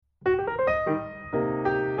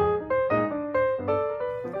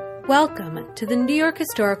Welcome to the New York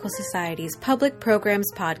Historical Society's Public Programs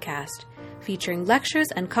Podcast, featuring lectures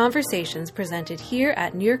and conversations presented here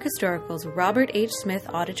at New York Historical's Robert H. Smith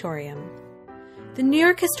Auditorium. The New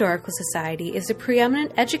York Historical Society is a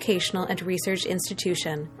preeminent educational and research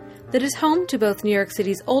institution that is home to both New York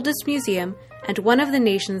City's oldest museum and one of the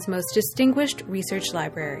nation's most distinguished research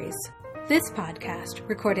libraries. This podcast,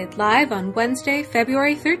 recorded live on Wednesday,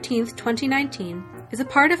 February 13th, 2019, is a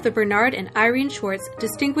part of the Bernard and Irene Schwartz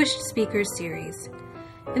Distinguished Speakers Series.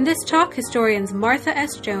 In this talk, historians Martha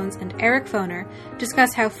S. Jones and Eric Foner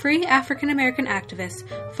discuss how free African American activists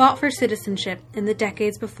fought for citizenship in the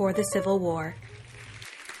decades before the Civil War.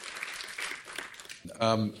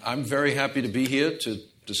 I'm very happy to be here to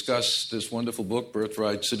discuss this wonderful book,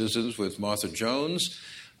 Birthright Citizens, with Martha Jones.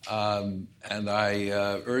 And I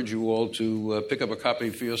urge you all to pick up a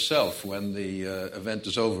copy for yourself when the event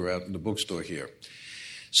is over out in the bookstore here.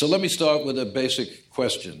 So let me start with a basic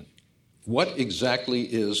question. What exactly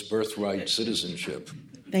is birthright citizenship?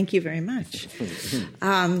 Thank you very much.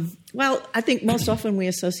 Well, I think most often we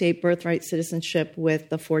associate birthright citizenship with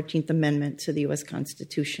the 14th Amendment to the U.S.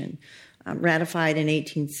 Constitution. Ratified in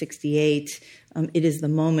 1868, it is the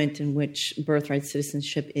moment in which birthright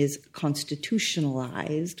citizenship is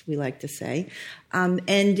constitutionalized, we like to say. And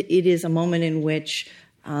it is a moment in which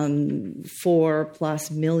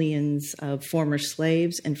 4+ millions of former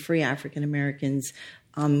slaves and free African Americans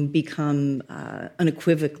become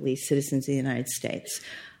unequivocally citizens of the United States.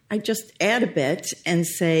 I just add a bit and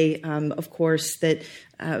say, of course, that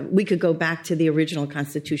we could go back to the original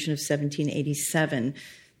Constitution of 1787.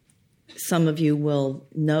 Some of you will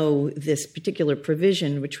know this particular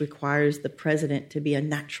provision, which requires the president to be a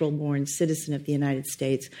natural-born citizen of the United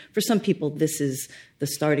States. For some people, this is the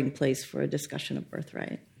starting place for a discussion of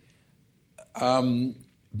birthright.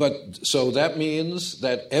 But so that means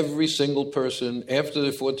that every single person, after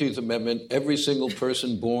the 14th Amendment, every single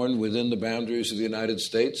person born within the boundaries of the United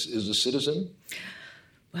States is a citizen?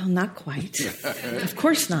 Well, not quite. Of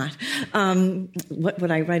course not. What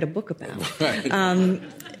would I write a book about? Right.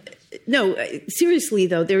 No, seriously,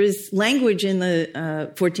 though, there is language in the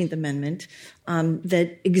 14th Amendment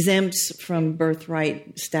that exempts from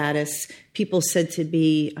birthright status people said to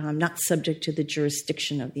be not subject to the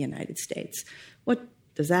jurisdiction of the United States. What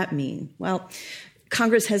does that mean? Well,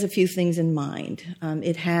 Congress has a few things in mind.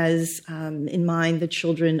 It has in mind the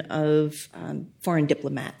children of foreign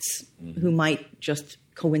diplomats who might just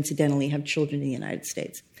coincidentally have children in the United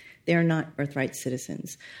States. They are not birthright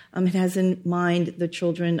citizens. It has in mind the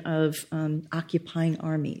children of occupying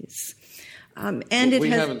armies. We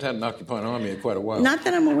haven't had an occupying army in quite a while. Not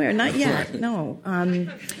that I'm aware, not yet, no.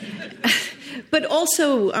 But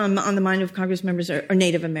also on the mind of Congress members are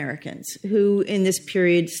Native Americans, who in this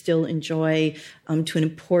period still enjoy, to an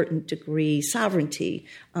important degree, sovereignty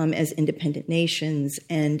as independent nations,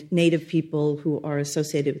 and Native people who are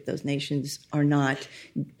associated with those nations are not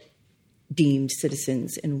deemed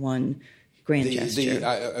citizens in one grand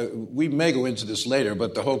gesture. We may go into this later,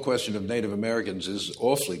 but the whole question of Native Americans is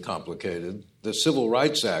awfully complicated. The Civil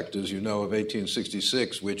Rights Act, as you know, of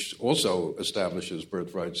 1866, which also establishes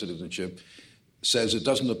birthright citizenship, says it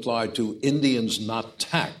doesn't apply to Indians not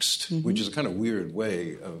taxed, which is a kind of weird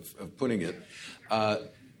way of putting it.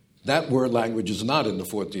 That word language is not in the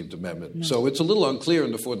 14th Amendment. No. So it's a little unclear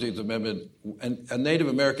in the 14th Amendment. And a Native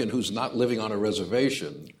American who's not living on a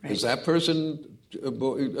reservation, right. Is that person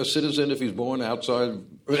a citizen if he's born outside?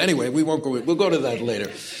 Anyway, we won't go. We'll go to that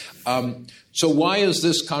later. So why is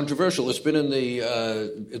this controversial? It's been in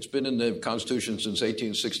the Constitution since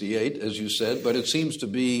 1868, as you said, but it seems to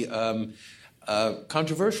be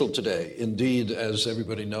controversial today. Indeed, as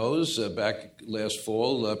everybody knows, back last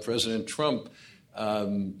fall, President Trump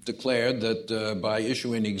declared that by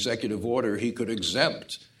issuing an executive order, he could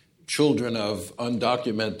exempt children born to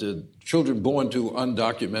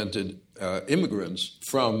undocumented immigrants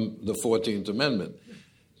from the 14th Amendment.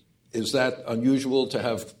 Is that unusual to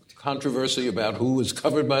have controversy about who is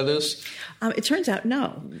covered by this? It turns out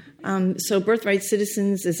no. So Birthright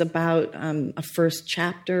Citizens is about a first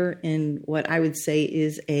chapter in what I would say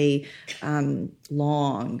is a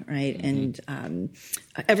long, right, and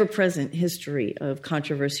ever-present history of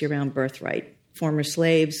controversy around birthright. Former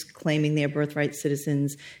slaves claiming they are birthright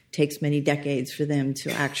citizens takes many decades for them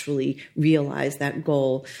to actually realize that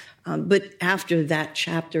goal. But after that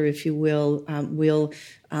chapter, if you will, we'll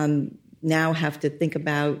now have to think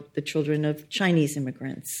about the children of Chinese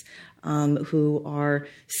immigrants who are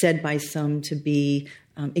said by some to be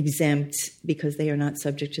exempt because they are not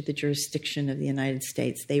subject to the jurisdiction of the United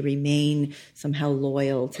States. They remain somehow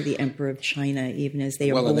loyal to the Emperor of China even as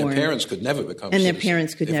they are born. And their parents could never become citizens. And their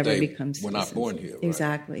parents could never become citizens. Were not born here. Right?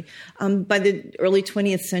 Exactly. By the early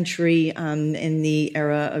 20th century, in the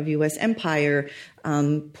era of U.S. empire,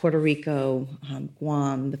 Puerto Rico,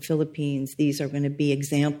 Guam, the Philippines, these are going to be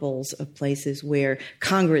examples of places where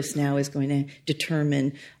Congress now is going to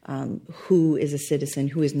determine who is a citizen,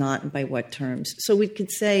 who is not, and by what terms. So we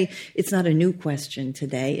could say it's not a new question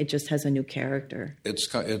today. It just has a new character.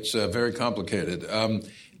 It's very complicated.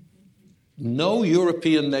 No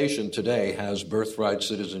European nation today has birthright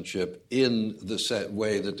citizenship in the set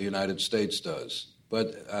way that the United States does.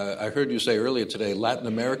 But I heard you say earlier today Latin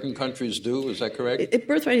American countries do. Is that correct?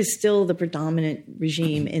 Birthright is still the predominant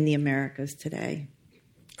regime in the Americas today.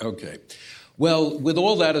 Okay. Well, with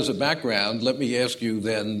all that as a background, let me ask you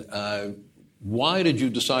then, why did you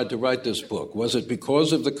decide to write this book? Was it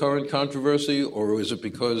because of the current controversy, or was it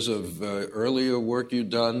because of earlier work you'd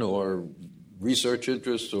done, or research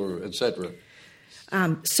interests, or et cetera?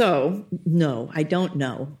 No, I don't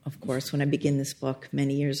know, of course, when I began this book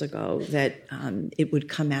many years ago, that it would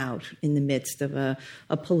come out in the midst of a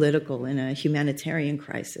political and a humanitarian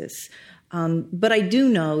crisis. But I do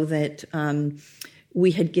know that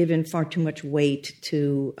we had given far too much weight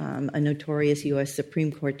to a notorious U.S. Supreme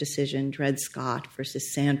Court decision, Dred Scott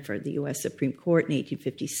versus Sanford. The U.S. Supreme Court in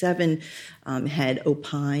 1857 had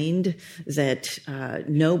opined that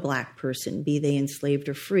no black person, be they enslaved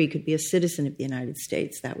or free, could be a citizen of the United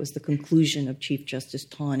States. That was the conclusion of Chief Justice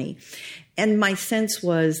Taney. And my sense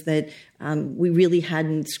was that we really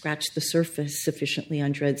hadn't scratched the surface sufficiently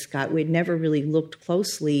on Dred Scott. We had never really looked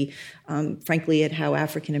closely, frankly, at how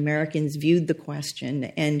African Americans viewed the question.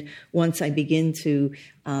 And once I begin to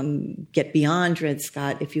get beyond Dred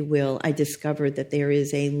Scott, if you will, I discovered that there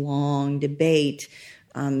is a long debate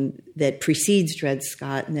that precedes Dred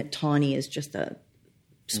Scott, and that Taney is just a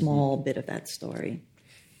small bit of that story.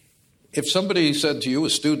 If somebody said to you, a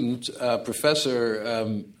student,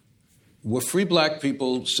 professor, were free black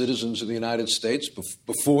people citizens of the United States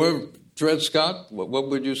before Dred Scott? What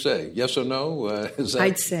would you say? Yes or no?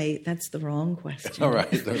 I'd say that's the wrong question. All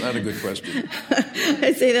right, not a good question.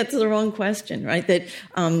 I'd say that's the wrong question, right? That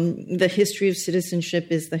the history of citizenship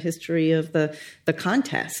is the history of the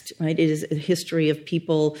contest, right? It is a history of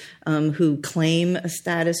people who claim a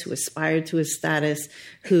status, who aspire to a status,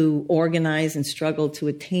 who organize and struggle to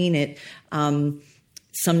attain it.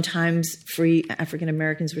 Sometimes free African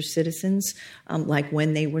Americans were citizens, like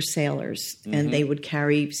when they were sailors, and they would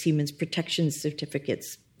carry seamen's protection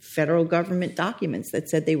certificates, federal government documents that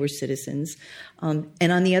said they were citizens.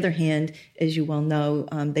 And on the other hand, as you well know,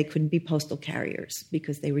 they couldn't be postal carriers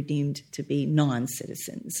because they were deemed to be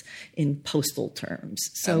non-citizens in postal terms.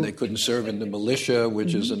 So, and they couldn't serve in the militia,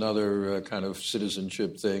 which is another kind of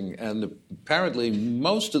citizenship thing. And apparently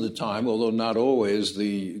most of the time, although not always,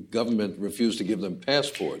 the government refused to give them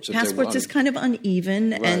passports. Passports is kind of uneven,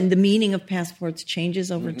 right. And the meaning of passports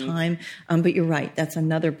changes over time. But you're right, that's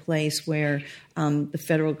another place where the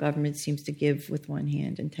federal government seems to give with one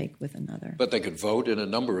hand and take with another. But they could vote in a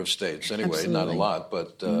number of states anyway, Absolutely. Not a lot.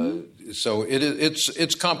 But so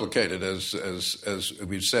it's complicated, as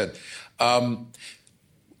we've said. Now,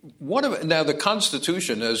 the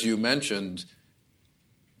Constitution, as you mentioned,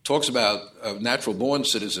 talks about natural-born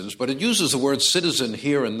citizens, but it uses the word citizen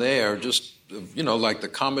here and there, just like the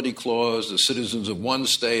comedy clause, the citizens of one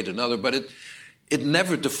state, another, but it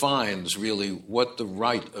never defines really what the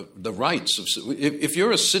rights of. If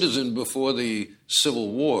you're a citizen before the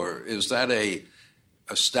Civil War, is that a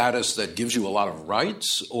status that gives you a lot of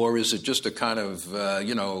rights, or is it just a kind of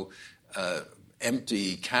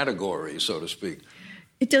empty category, so to speak?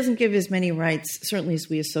 It doesn't give as many rights, certainly, as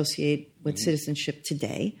we associate with citizenship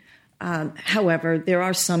today. However, there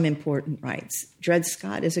are some important rights. Dred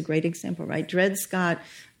Scott is a great example, right? Dred Scott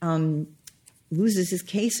loses his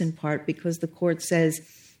case in part because the court says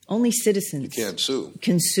only citizens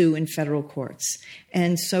can sue in federal courts.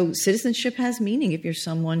 And so citizenship has meaning. If you're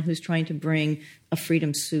someone who's trying to bring a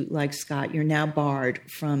freedom suit like Scott, you're now barred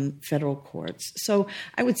from federal courts. So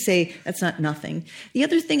I would say that's not nothing. The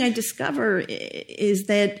other thing I discover is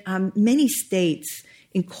that many states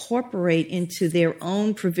incorporate into their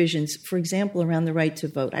own provisions, for example, around the right to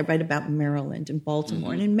vote. I write about Maryland and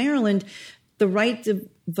Baltimore. And in Maryland, the right to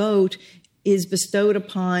vote is bestowed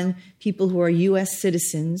upon people who are U.S.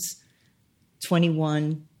 citizens,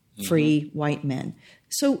 21 free white men.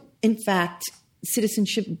 So, in fact,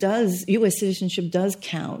 U.S. citizenship does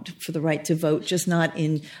count for the right to vote, just not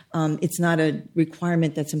in, it's not a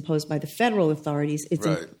requirement that's imposed by the federal authorities, it's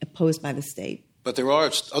imposed by the state. But there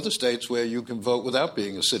are other states where you can vote without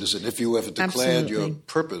being a citizen if you ever declared your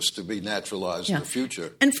purpose to be naturalized in the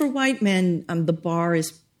future. And for white men, the bar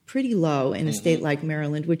is pretty low in a state like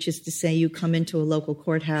Maryland, which is to say you come into a local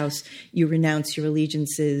courthouse, you renounce your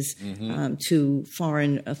allegiances to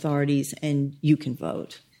foreign authorities, and you can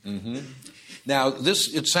vote. Now,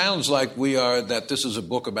 it sounds like that this is a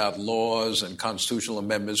book about laws and constitutional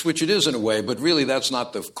amendments, which it is in a way, but really that's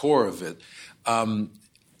not the core of it.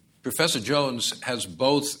 Professor Jones has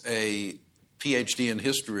both a PhD in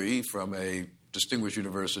history from a distinguished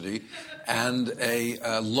university and a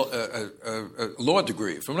law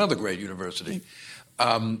degree from another great university,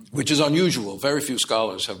 which is unusual. Very few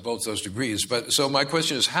scholars have both those degrees. So my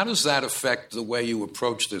question is, how does that affect the way you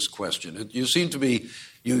approach this question? You seem to be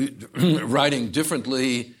writing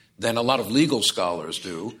differently than a lot of legal scholars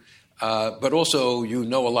do, but also you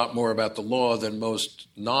know a lot more about the law than most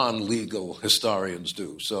non-legal historians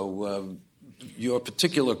do. So your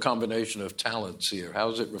particular combination of talents here,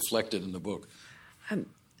 how is it reflected in the book?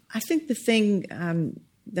 I think the thing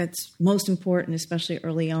that's most important, especially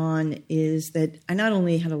early on, is that I not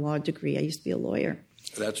only had a law degree, I used to be a lawyer.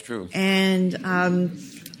 That's true. And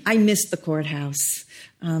I miss the courthouse.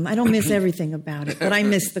 I don't miss everything about it, but I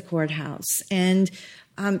miss the courthouse. And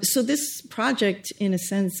so this project, in a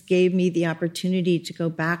sense, gave me the opportunity to go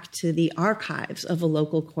back to the archives of a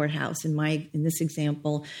local courthouse, in this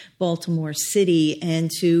example, Baltimore City,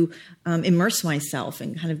 and to immerse myself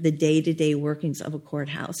in kind of the day-to-day workings of a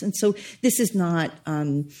courthouse. And so this is not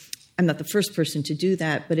I'm not the first person to do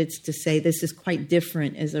that, but it's to say this is quite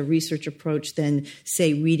different as a research approach than,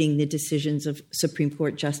 say, reading the decisions of Supreme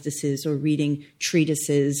Court justices or reading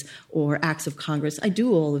treatises or acts of Congress. I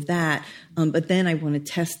do all of that, but then I want to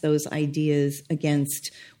test those ideas against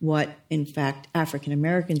what, in fact, African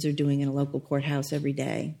Americans are doing in a local courthouse every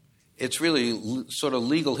day. It's really sort of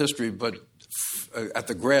legal history, but at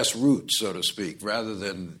the grassroots, so to speak, rather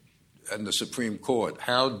than in the Supreme Court.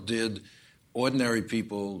 How did ordinary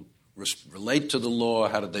people relate to the law?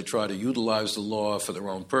 How did they try to utilize the law for their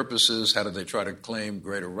own purposes? How did they try to claim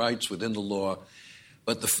greater rights within the law?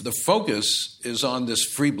 But the focus is on this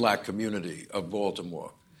free black community of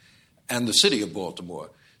Baltimore and the city of Baltimore.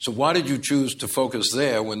 So why did you choose to focus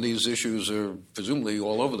there when these issues are presumably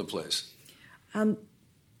all over the place?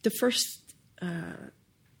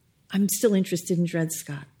 I'm still interested in Dred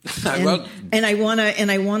Scott, and I want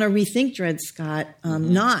to rethink Dred Scott,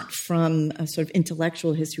 not from a sort of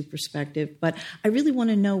intellectual history perspective, but I really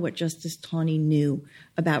want to know what Justice Taney knew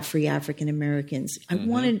about free African Americans. I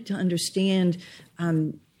wanted to understand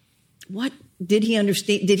what did he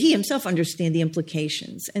understand? Did he himself understand the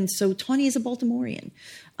implications? And so Taney is a Baltimorean.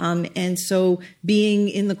 And so being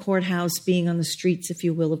in the courthouse, being on the streets, if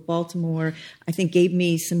you will, of Baltimore, I think gave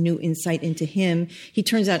me some new insight into him. He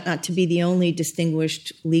turns out not to be the only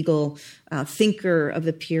distinguished legal thinker of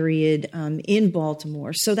the period in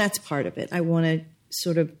Baltimore. So that's part of it. I want to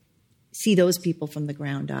sort of see those people from the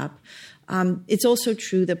ground up. It's also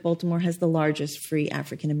true that Baltimore has the largest free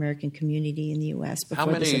African-American community in the U.S. How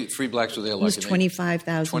many free blacks were there? It was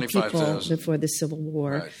 25,000 people before the Civil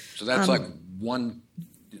War. Right. So that's like one.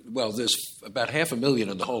 Well, there's about 500,000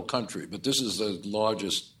 in the whole country, but this is the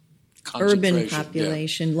largest concentration. Urban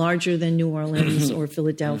population, larger than New Orleans or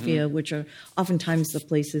Philadelphia, which are oftentimes the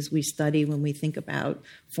places we study when we think about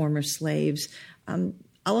former slaves.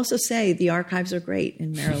 I'll also say the archives are great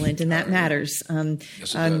in Maryland, and that matters.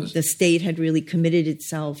 Yes, it does. The state had really committed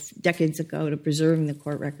itself decades ago to preserving the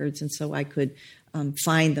court records, and so I could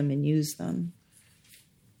find them and use them.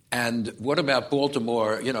 And what about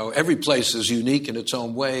Baltimore? You know, every place is unique in its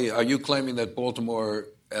own way. Are you claiming that Baltimore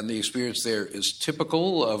and the experience there is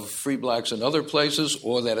typical of free blacks in other places,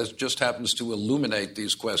 or that it just happens to illuminate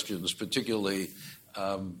these questions particularly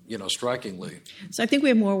strikingly? So I think we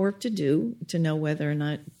have more work to do to know whether or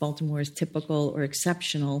not Baltimore is typical or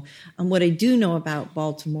exceptional. What I do know about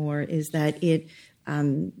Baltimore is that it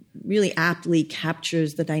really aptly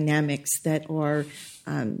captures the dynamics that are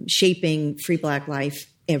shaping free black life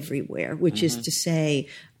everywhere, which is to say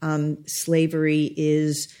slavery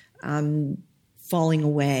is falling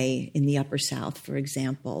away in the Upper South, for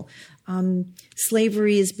example.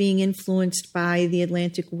 Slavery is being influenced by the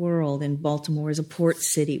Atlantic world, and Baltimore is a port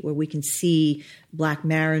city where we can see black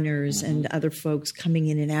mariners and other folks coming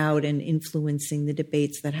in and out and influencing the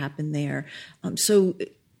debates that happen there. So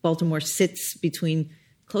Baltimore sits between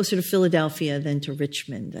closer to Philadelphia than to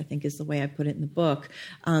Richmond, I think is the way I put it in the book.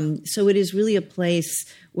 So it is really a place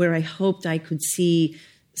where I hoped I could see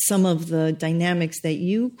some of the dynamics that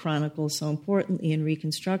you chronicle so importantly in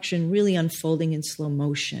Reconstruction really unfolding in slow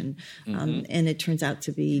motion. And it turns out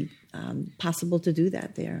to be possible to do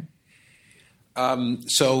that there.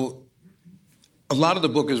 So a lot of the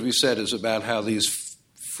book, as we said, is about how these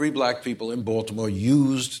free black people in Baltimore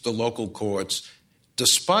used the local courts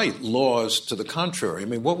despite laws to the contrary. I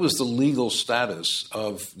mean, what was the legal status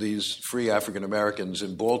of these free African Americans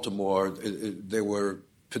in Baltimore? There were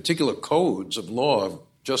particular codes of law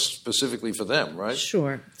just specifically for them, right?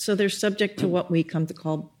 Sure. So they're subject to what we come to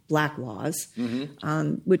call black laws,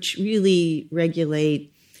 which really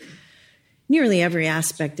regulate nearly every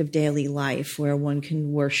aspect of daily life, where one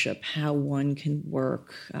can worship, how one can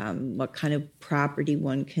work, what kind of property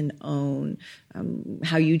one can own,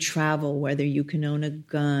 how you travel, whether you can own a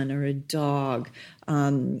gun or a dog,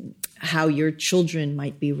 how your children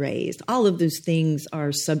might be raised. All of those things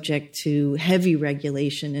are subject to heavy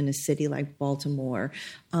regulation in a city like Baltimore.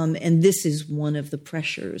 And this is one of the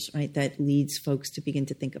pressures, right, that leads folks to begin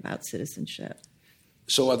to think about citizenship.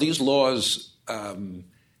 So are these laws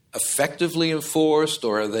effectively enforced,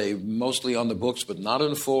 or are they mostly on the books but not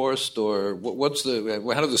enforced, or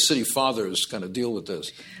how do the city fathers kind of deal with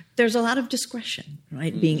this? There's a lot of discretion,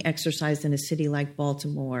 right, being exercised in a city like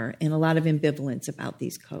Baltimore, and a lot of ambivalence about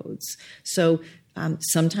these codes. So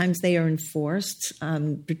sometimes they are enforced,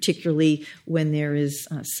 particularly when there is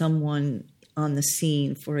someone on the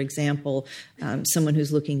scene, for example, someone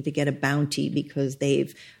who's looking to get a bounty because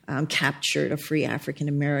they've captured a free African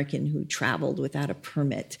American who traveled without a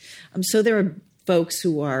permit. So there are folks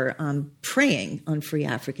who are preying on free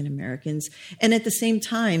African Americans. And at the same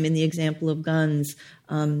time, in the example of guns,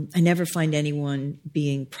 I never find anyone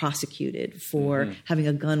being prosecuted for having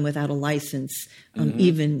a gun without a license,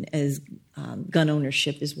 even as gun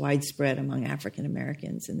ownership is widespread among African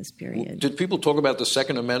Americans in this period. Did people talk about the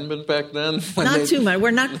Second Amendment back then? Not too much.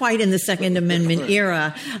 We're not quite in the Second Amendment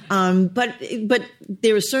era, but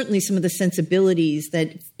there are certainly some of the sensibilities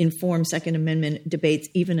that inform Second Amendment debates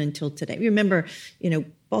even until today. Remember,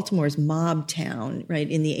 Baltimore's mob town, right,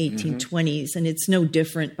 in the 1820s, and it's no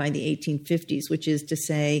different by the 1850s, which is to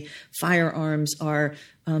say firearms are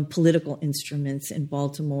political instruments in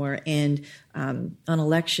Baltimore, and on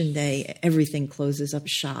Election Day, everything closes up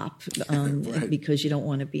shop right, because you don't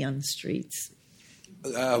want to be on the streets.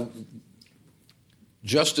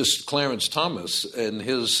 Justice Clarence Thomas, in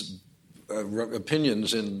his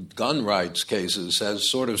opinions in gun rights cases, has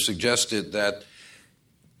sort of suggested that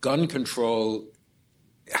gun control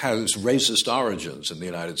has racist origins in the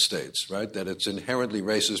United States, right? That it's inherently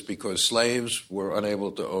racist because slaves were unable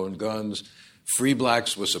to own guns. Free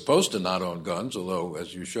blacks were supposed to not own guns, although,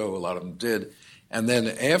 as you show, a lot of them did. And then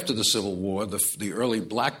after the Civil War, the early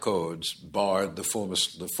black codes barred the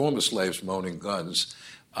former slaves from owning guns,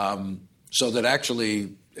 so that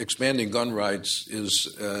actually expanding gun rights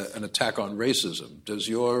is an attack on racism. Does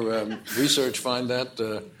your research find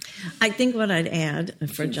that? I think what I'd add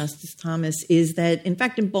for Justice Thomas is that, in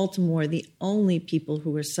fact, in Baltimore, the only people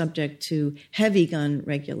who are subject to heavy gun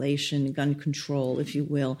regulation, gun control, if you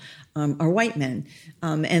will, are white men.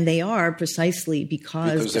 And they are precisely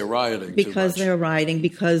because they're rioting. Because they're rioting,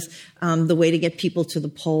 because the way to get people to the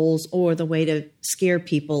polls or the way to scare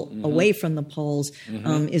people away from the polls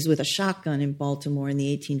is with a shotgun in Baltimore in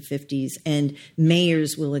the 1850s. And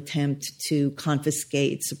mayors will attempt to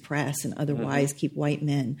confiscate, suppress, and otherwise keep white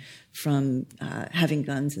men from having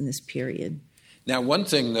guns in this period. Now, one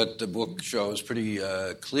thing that the book shows pretty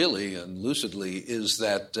clearly and lucidly is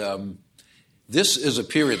that this is a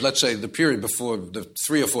period, let's say the period before the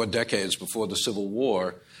 3 or 4 decades before the Civil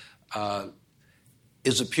War,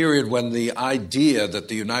 is a period when the idea that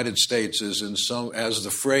the United States is as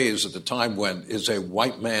the phrase at the time went, is a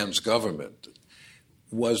white man's government,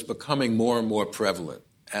 was becoming more and more prevalent.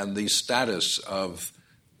 And the status of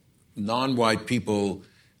non-white people,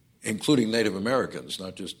 including Native Americans,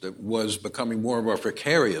 not just that, was becoming more and more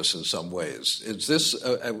precarious in some ways. Is this?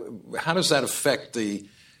 How does that affect the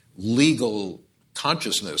legal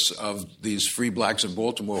consciousness of these free blacks in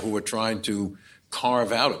Baltimore who are trying to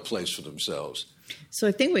carve out a place for themselves? So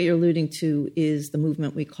I think what you're alluding to is the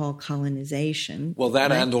movement we call colonization. Well,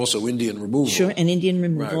 that, right? And also Indian removal. Sure, and Indian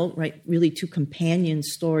removal, right? Really two companion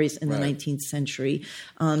stories in the 19th century.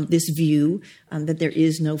 This view that there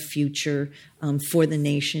is no future for the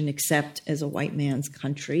nation except as a white man's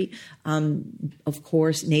country. Of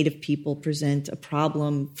course, Native people present a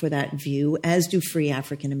problem for that view, as do free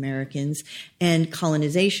African Americans. And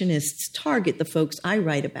colonizationists target the folks I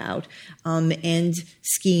write about and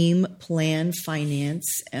scheme, plan, finance,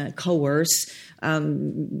 coerce,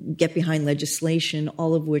 get behind legislation,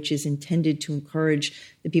 all of which is intended to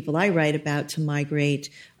encourage the people I write about to migrate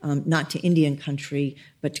not to Indian country,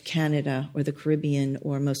 but to Canada or the Caribbean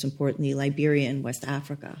or, most importantly, Liberia and West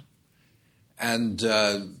Africa. And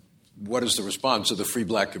what is the response of the free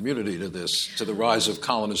black community to this, to the rise of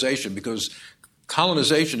colonization? Because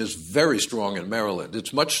colonization is very strong in Maryland.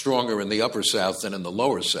 It's much stronger in the upper South than in the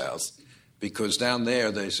lower South, because down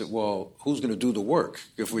there they said, well, who's going to do the work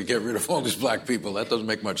if we get rid of all these black people? That doesn't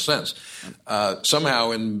make much sense.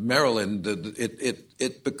 Somehow in Maryland,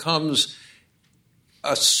 it becomes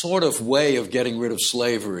a sort of way of getting rid of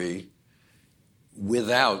slavery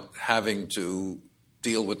without having to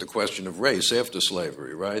deal with the question of race after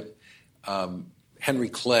slavery, right? Henry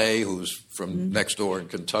Clay, who's from next door in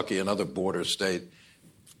Kentucky, another border state,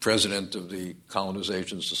 president of the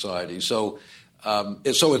Colonization Society. So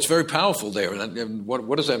it's very powerful there. And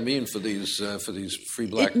what does that mean for these free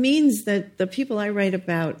black? It means that the people I write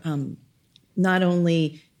about not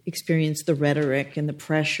only experience the rhetoric and the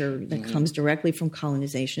pressure that comes directly from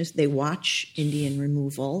colonizationists. They watch Indian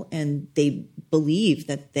removal and they believe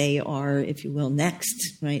that they are, if you will,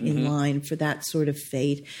 next, right, in line for that sort of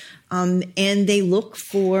fate. And they look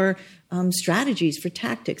for strategies, for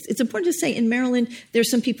tactics. It's important to say in Maryland, there's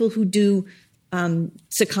some people who do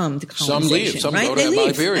succumb to colonization. Some leave. Some right? go to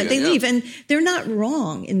Liberia. They leave. And they're not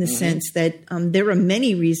wrong in the sense that there are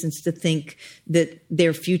many reasons to think that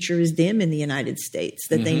their future is dim in the United States,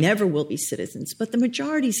 that they never will be citizens. But the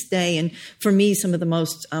majority stay. And for me, some of the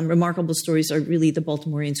most remarkable stories are really the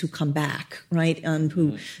Baltimoreans who come back, right,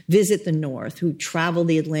 who visit the North, who travel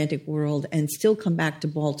the Atlantic world and still come back to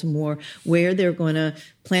Baltimore, where they're going to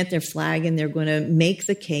plant their flag and they're going to make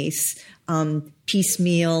the case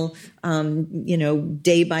piecemeal,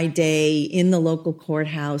 day by day in the local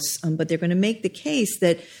courthouse. But they're going to make the case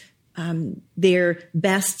that their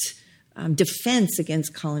best defense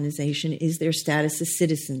against colonization is their status as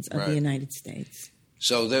citizens of the United States.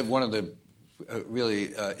 So one of the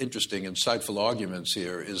really interesting, insightful arguments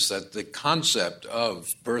here is that the concept of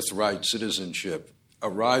birthright citizenship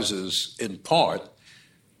arises in part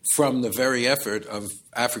from the very effort of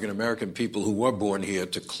African-American people who were born here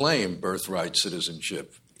to claim birthright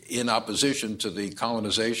citizenship in opposition to the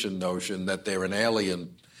colonization notion that they're an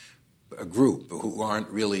alien group who aren't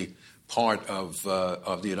really part of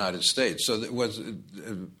the United States. So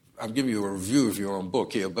I'll give you a review of your own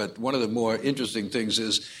book here, but one of the more interesting things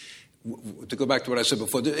is, to go back to what I said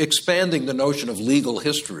before, expanding the notion of legal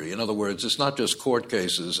history. In other words, it's not just court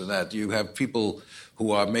cases and that. You have people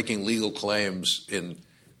who are making legal claims in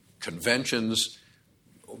conventions.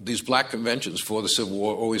 These black conventions for the Civil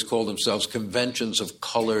War always call themselves conventions of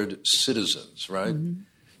colored citizens, right?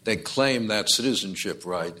 They claim that citizenship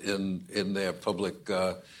right in their public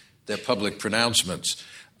pronouncements.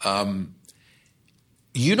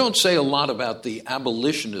 You don't say a lot about the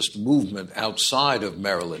abolitionist movement outside of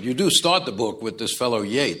Maryland. You do start the book with this fellow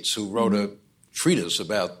Yates, who wrote a treatise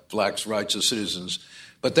about blacks' rights as citizens.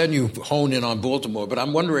 But then you hone in on Baltimore. But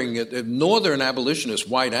I'm wondering, if Northern abolitionists,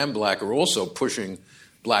 white and black, are also pushing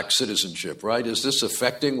black citizenship, right? Is this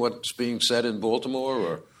affecting what's being said in Baltimore?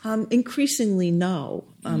 Or? Increasingly, no.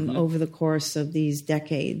 Over the course of these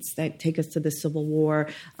decades that take us to the Civil War,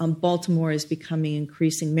 Baltimore is becoming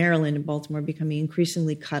Maryland and Baltimore becoming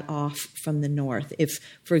increasingly cut off from the North. If,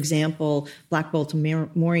 for example, black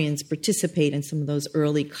Baltimoreans participate in some of those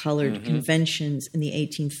early colored conventions in the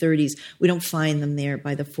 1830s, we don't find them there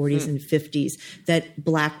by the 40s and 50s. That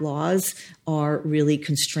black laws are really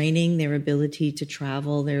constraining their ability to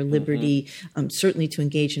travel, their liberty, certainly to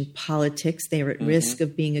engage in politics. They are at risk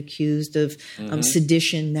of being accused of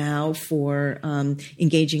sedition now for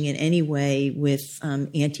engaging in any way with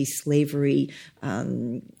anti-slavery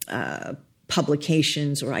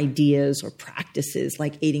publications or ideas or practices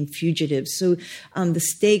like aiding fugitives. So the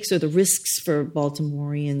stakes or the risks for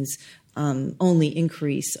Baltimoreans only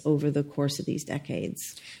increase over the course of these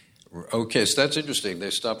decades. Okay, so that's interesting.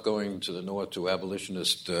 They stopped going to the North to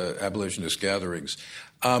abolitionist gatherings.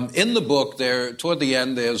 In the book, toward the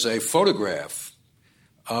end, there's a photograph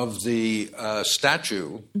of the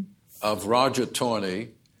statue of Roger Tawney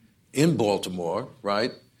in Baltimore,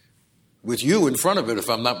 right? With you in front of it, if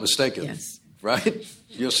I'm not mistaken. Yes. Right?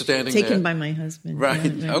 You're standing there. Taken by my husband. Right,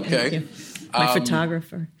 Yeah, okay. My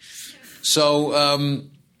photographer. So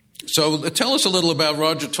tell us a little about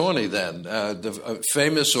Roger Tawney then, the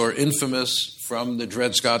famous or infamous from the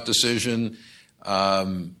Dred Scott decision.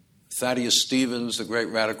 Thaddeus Stevens, the great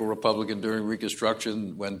radical Republican during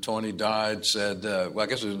Reconstruction, when Tawney died, said, I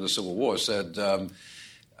guess it was in the Civil War, said Dred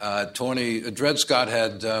Scott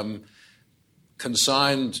had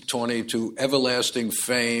consigned Tawney to everlasting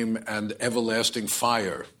fame and everlasting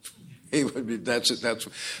fire. That's it.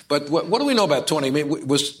 But what do we know about Tawney? I mean,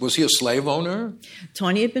 was he a slave owner?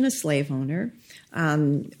 Tawney had been a slave owner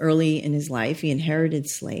early in his life. He inherited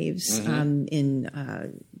slaves in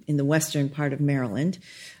the western part of Maryland.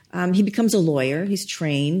 He becomes a lawyer. He's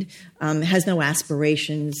trained, has no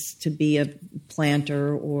aspirations to be a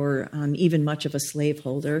planter or even much of a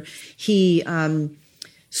slaveholder. He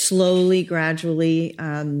slowly, gradually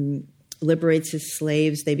liberates his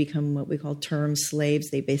slaves. They become what we call term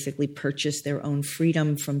slaves. They basically purchase their own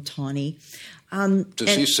freedom from Tawney.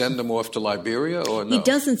 Does he send them off to Liberia or no? He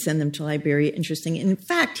doesn't send them to Liberia, interesting. In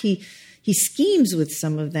fact, he schemes with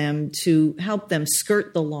some of them to help them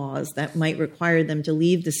skirt the laws that might require them to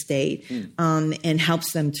leave the state and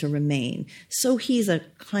helps them to remain. So he's a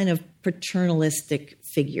kind of paternalistic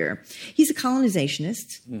figure. He's a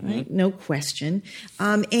colonizationist, right? No question.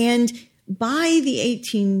 And by the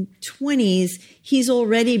 1820s, he's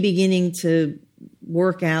already beginning to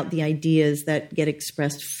work out the ideas that get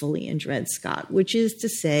expressed fully in Dred Scott, which is to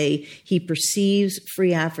say he perceives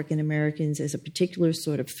free African Americans as a particular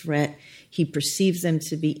sort of threat. He perceives them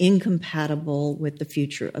to be incompatible with the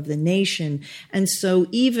future of the nation. And so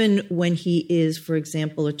even when he is, for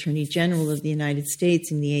example, Attorney General of the United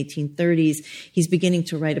States in the 1830s, he's beginning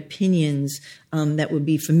to write opinions that would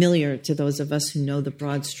be familiar to those of us who know the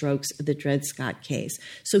broad strokes of the Dred Scott case.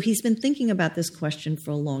 So he's been thinking about this question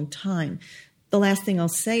for a long time. The last thing I'll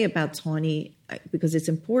say about Tawney, because it's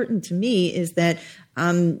important to me, is that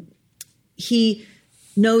he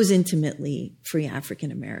knows intimately free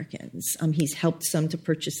African Americans. He's helped some to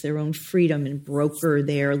purchase their own freedom and broker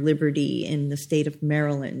their liberty in the state of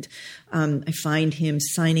Maryland. I find him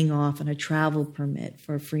signing off on a travel permit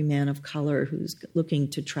for a free man of color who's looking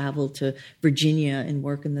to travel to Virginia and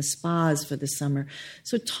work in the spas for the summer.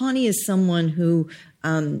 So Tawney is someone who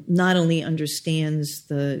not only understands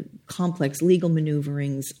the complex legal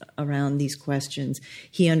maneuverings around these questions,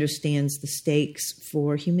 he understands the stakes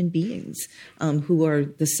for human beings who are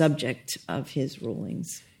the subject of his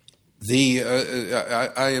rulings.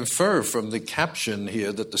 I infer from the caption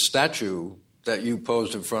here that the statue that you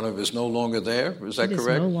posed in front of is no longer there. Is that correct?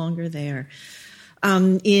 It is no longer there.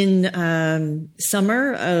 In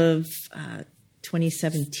summer of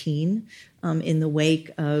 2017, in the wake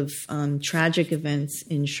of tragic events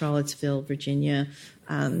in Charlottesville, Virginia,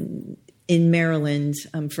 in Maryland,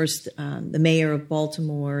 first the mayor of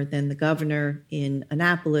Baltimore, then the governor in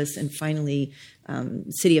Annapolis, and finally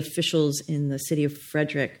city officials in the city of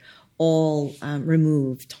Frederick all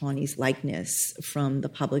removed Tawney's likeness from the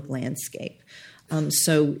public landscape.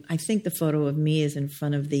 So I think the photo of me is in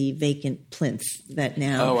front of the vacant plinth that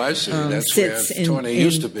now That's sits where Tawney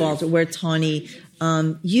used to be. Baltimore, where Tawney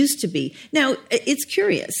used to be. Now, it's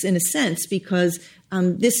curious in a sense because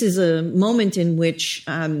this is a moment in which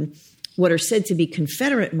what are said to be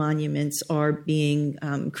Confederate monuments are being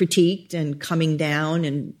critiqued and coming down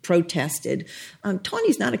and protested.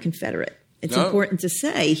 Tawney's not a Confederate. It's important to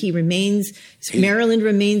say Maryland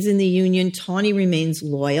remains in the Union. Tawney remains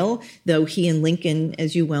loyal, though he and Lincoln,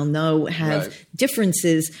 as you well know, have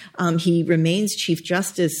differences. He remains Chief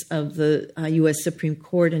Justice of the U.S. Supreme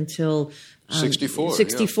Court until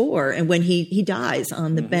 64, and when he dies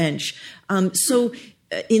on the bench. So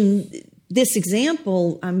in this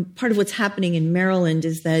example, part of what's happening in Maryland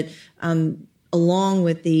is that along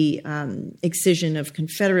with the excision of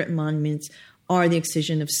Confederate monuments are the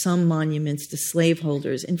excision of some monuments to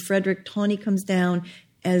slaveholders. In Frederick, Tawney comes down,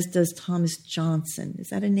 as does Thomas Johnson. Is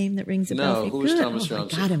that a name that rings a bell? No, who is Thomas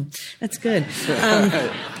Johnson? I got him. That's good.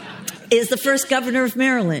 Is the first governor of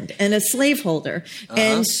Maryland and a slaveholder.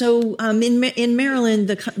 And so in Maryland,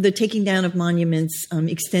 the taking down of monuments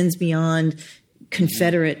extends beyond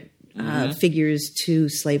Confederate figures to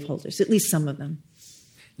slaveholders, at least some of them.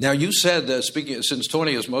 Now, you said, since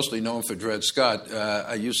Tawney is mostly known for Dred Scott,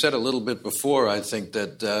 you said a little bit before, I think,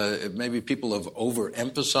 that maybe people have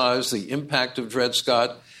overemphasized the impact of Dred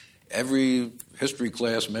Scott. Every history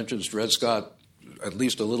class mentions Dred Scott at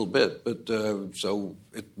least a little bit, but so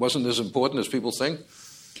it wasn't as important as people think?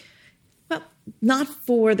 Well, not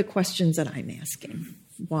for the questions that I'm asking.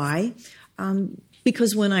 Why?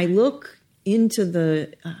 Because when I look into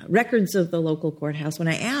the records of the local courthouse, when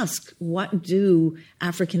I ask what do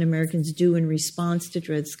African Americans do in response to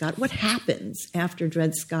Dred Scott, what happens after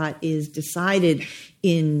Dred Scott is decided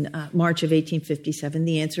in March of 1857,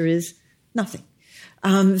 the answer is nothing.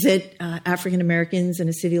 That African Americans in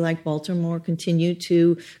a city like Baltimore continue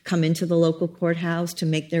to come into the local courthouse to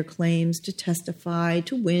make their claims, to testify,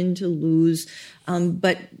 to win, to lose,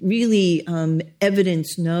 but really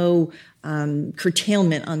evidence no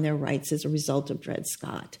curtailment on their rights as a result of Dred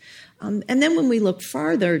Scott. And then when we look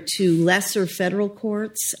farther to lesser federal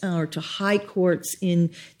courts or to high courts in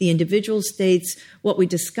the individual states, what we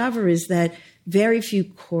discover is that very few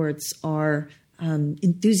courts are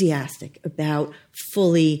enthusiastic about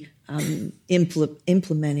fully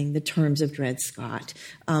implementing the terms of Dred Scott.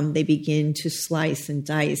 They begin to slice and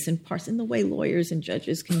dice and parse in the way lawyers and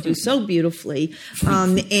judges can do so beautifully,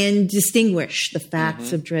 and distinguish the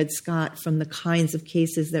facts of Dred Scott from the kinds of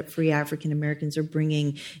cases that free African Americans are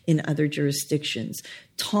bringing in other jurisdictions.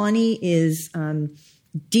 Tawney is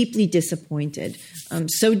deeply disappointed,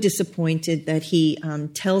 so disappointed that he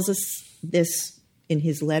tells us this in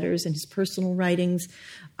his letters and his personal writings,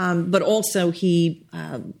 but also he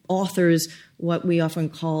authors what we often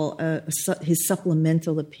call his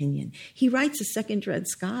supplemental opinion. He writes a second Dred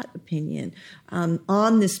Scott opinion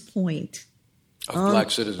on this point of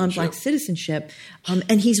black citizenship,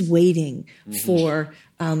 and he's waiting for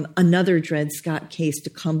another Dred Scott case to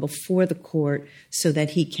come before the court so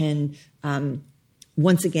that he can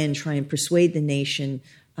once again try and persuade the nation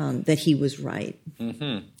that he was right.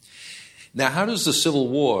 Now, how does the Civil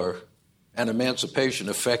War and emancipation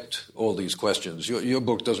affect all these questions? Your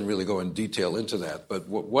book doesn't really go in detail into that, but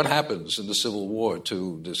what happens in the Civil War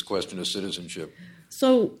to this question of citizenship?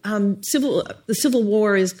 So the Civil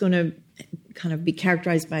War is going to kind of be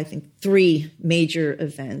characterized by, I think, three major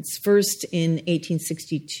events. First, in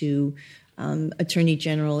 1862, Attorney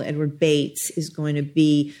General Edward Bates is going to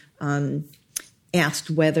be asked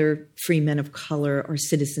whether free men of color are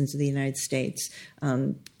citizens of the United States.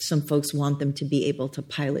 Some folks want them to be able to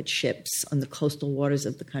pilot ships on the coastal waters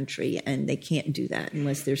of the country, and they can't do that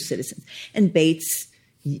unless they're citizens. And Bates,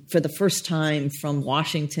 for the first time from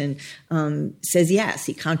Washington, says yes.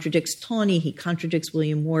 He contradicts Tawney. He contradicts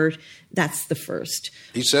William Wirt. That's the first.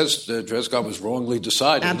 He says Dred Scott was wrongly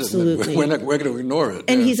decided. Absolutely. We're going to ignore it.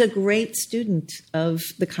 And he's a great student of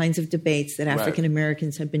the kinds of debates that African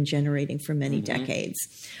Americans have been generating for many decades.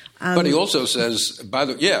 But he also says,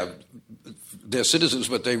 they're citizens,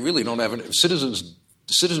 but they really don't have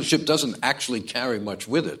citizenship doesn't actually carry much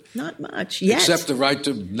with it. Not much, yet. Except the right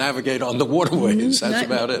to navigate on the waterways. That's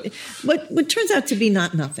about it. What turns out to be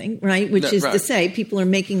not nothing, right? Which is to say people are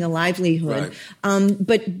making a livelihood.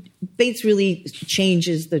 But Bates really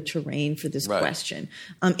changes the terrain for this question.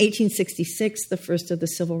 1866, the first of the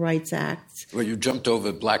Civil Rights Acts. Well, you jumped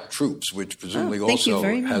over black troops, which presumably also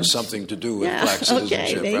has something to do with black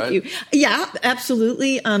citizenship, thank you. Yeah,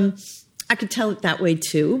 absolutely. I could tell it that way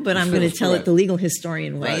too, but I'm going to tell it the legal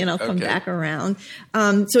historian way, and I'll come back around.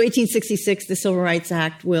 So 1866, the Civil Rights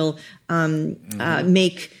Act will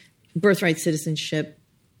make birthright citizenship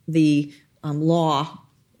the law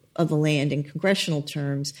of the land in congressional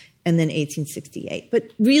terms, and then 1868.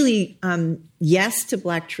 But really, yes to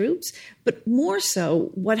black troops, but more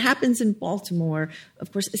so, what happens in Baltimore,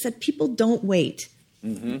 of course, is that people don't wait.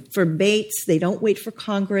 For Bates, they don't wait for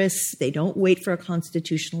Congress. They don't wait for a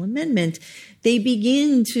constitutional amendment. They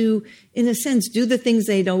begin to, in a sense, do the things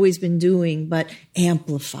they'd always been doing, but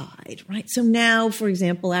amplified, right? So now, for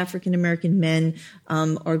example, African-American men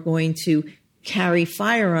are going to carry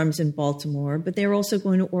firearms in Baltimore, but they're also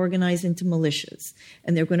going to organize into militias,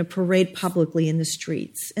 and they're going to parade publicly in the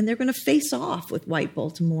streets, and they're going to face off with white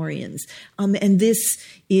Baltimoreans. And this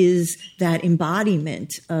is that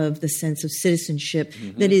embodiment of the sense of citizenship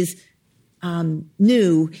that is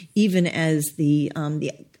new, even as the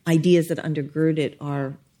ideas that undergird it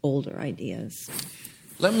are older ideas.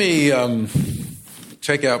 Let me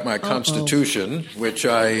take out my Constitution, which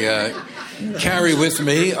I carry with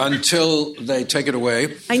me until they take it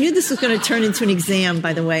away. I knew this was going to turn into an exam,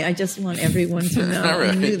 by the way. I just want everyone to know.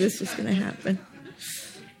 I knew this was going to happen.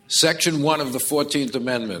 Section 1 of the 14th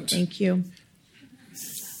Amendment. Thank you.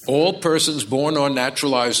 All persons born or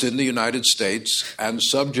naturalized in the United States and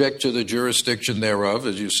subject to the jurisdiction thereof,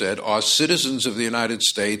 as you said, are citizens of the United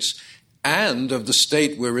States and of the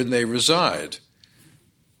state wherein they reside.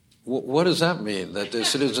 What does that mean? That they're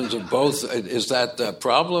citizens of both? Is that a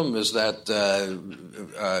problem? Is that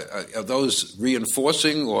are those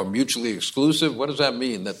reinforcing or mutually exclusive? What does that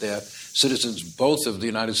mean? That they're citizens both of the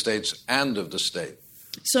United States and of the state?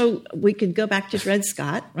 So we could go back to Dred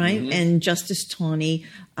Scott, right, and Justice Tawney,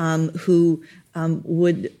 who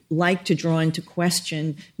would like to draw into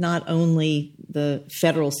question not only the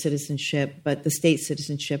federal citizenship, but the state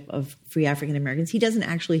citizenship of free African Americans. He doesn't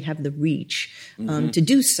actually have the reach to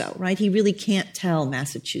do so, right? He really can't tell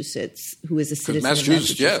Massachusetts, who is a citizen of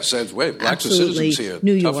Massachusetts. Yes, says, wait, blacks are citizens here.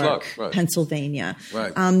 New York, Pennsylvania.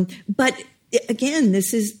 Right. But again,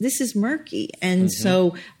 this is murky, and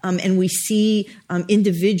so and we see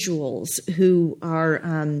individuals who are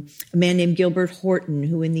a man named Gilbert Horton,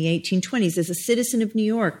 who in the 1820s is a citizen of New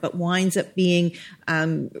York, but winds up being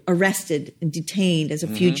arrested and detained as a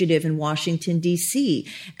fugitive in Washington D.C.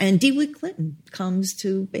 And DeWitt Clinton comes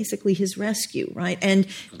to basically his rescue, right? And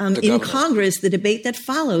in Congress, the debate that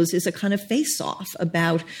follows is a kind of face-off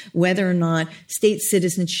about whether or not state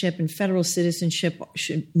citizenship and federal citizenship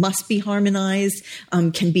must be harmonized.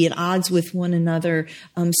 Can be at odds with one another.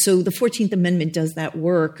 So the 14th Amendment does that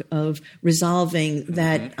work of resolving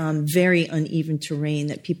that very uneven terrain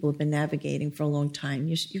that people have been navigating for a long time.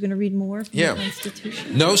 You're going to read more from the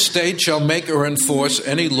Constitution? No state shall make or enforce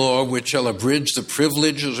any law which shall abridge the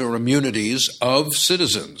privileges or immunities of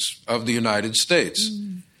citizens of the United States.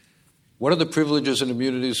 What are the privileges and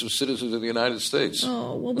immunities of citizens of the United States?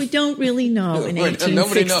 Oh, well, we don't really know in 1868.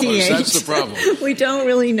 Nobody knows. That's the problem. We don't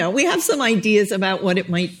really know. We have some ideas about what it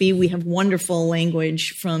might be. We have wonderful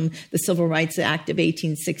language from the Civil Rights Act of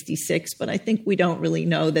 1866, but I think we don't really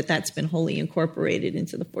know that that's been wholly incorporated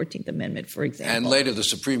into the 14th Amendment, for example. And later,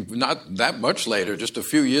 not that much later, just a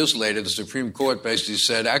few years later, the Supreme Court basically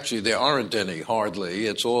said, actually, there aren't any, hardly.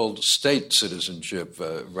 It's all state citizenship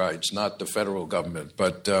rights, not the federal government.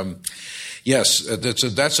 But yes,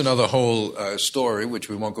 that's another whole story, which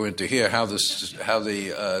we won't go into here, how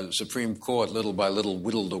the Supreme Court little by little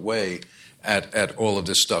whittled away at all of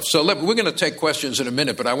this stuff. So we're going to take questions in a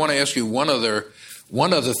minute, but I want to ask you one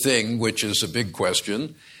other thing, which is a big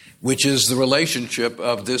question, which is the relationship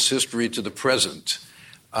of this history to the present.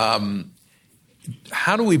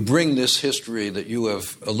 How do we bring this history that you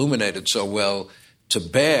have illuminated so well to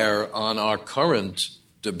bear on our current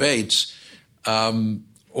debates?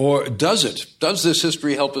 Or does it? Does this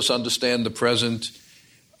history help us understand the present?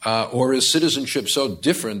 Or is citizenship so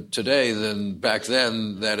different today than back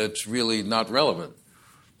then that it's really not relevant?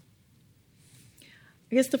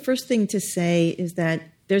 I guess the first thing to say is that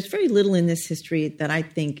there's very little in this history that I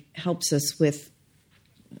think helps us with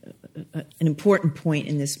an important point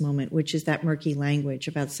in this moment, which is that murky language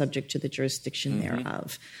about subject to the jurisdiction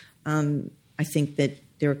thereof. I think that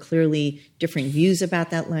there are clearly different views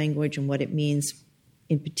about that language and what it means,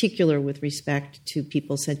 in particular with respect to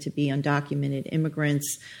people said to be undocumented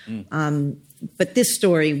immigrants. But this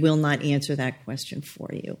story will not answer that question for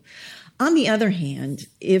you. On the other hand,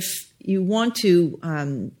 if you want to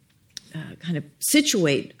kind of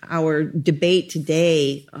situate our debate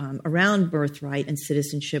today around birthright and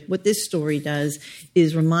citizenship, what this story does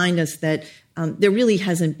is remind us that there really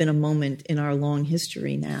hasn't been a moment in our long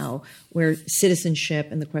history now where citizenship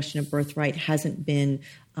and the question of birthright hasn't been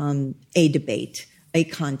a debate, a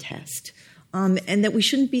contest, and that we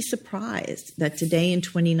shouldn't be surprised that today in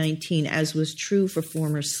 2019, as was true for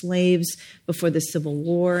former slaves before the Civil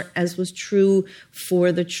War, as was true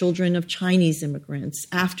for the children of Chinese immigrants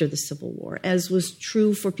after the Civil War, as was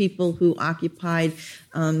true for people who occupied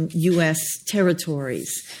U.S.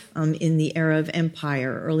 territories in the era of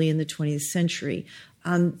empire early in the 20th century,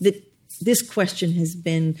 that this question has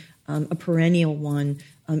been a perennial one.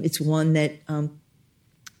 It's one that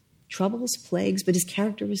troubles, plagues, but is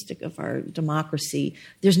characteristic of our democracy.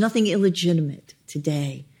 There's nothing illegitimate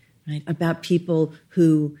today, right, about people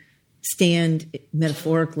who stand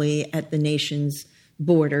metaphorically at the nation's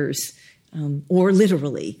borders or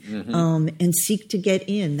literally and seek to get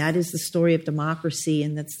in. That is the story of democracy,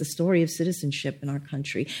 and that's the story of citizenship in our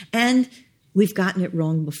country. And we've gotten it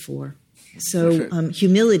wrong before. So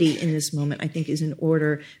humility in this moment, I think, is in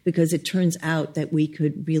order, because it turns out that we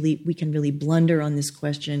can really blunder on this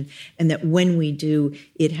question, and that when we do,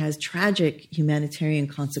 it has tragic humanitarian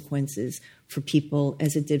consequences for people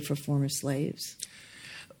as it did for former slaves.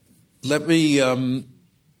 Let me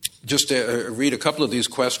just read a couple of these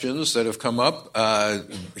questions that have come up.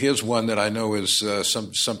 Here's one that I know is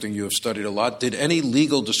something you have studied a lot. Did any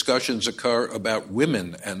legal discussions occur about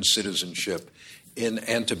women and citizenship in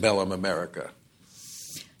antebellum America?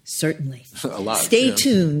 Certainly. A lot. Stay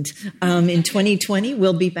tuned. In 2020,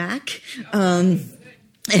 we'll be back and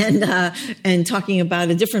talking about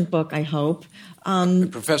a different book, I hope.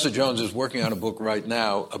 Professor Jones is working on a book right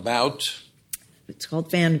now about... It's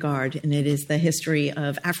called Vanguard, and it is the history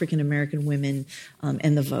of African-American women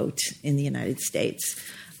and the vote in the United States.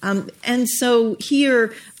 And so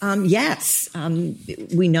here, yes,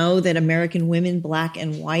 we know that American women, black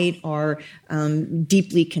and white, are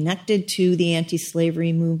deeply connected to the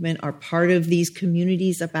anti-slavery movement, are part of these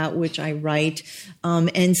communities about which I write,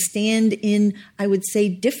 and stand in, I would say,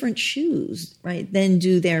 different shoes, right, than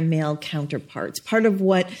do their male counterparts. Part of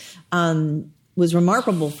what was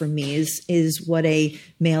remarkable for me is what a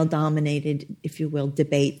male-dominated, if you will,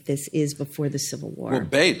 debate this is before the Civil War. Well,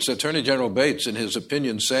 Bates, Attorney General Bates, in his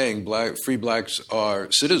opinion saying free blacks are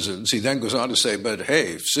citizens, he then goes on to say, but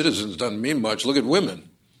hey, citizens doesn't mean much. Look at women.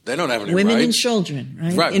 They don't have any women rights. And children,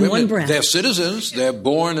 right? Right. In women, one breath. They're citizens. They're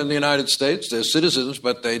born in the United States. They're citizens,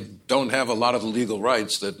 but they don't have a lot of the legal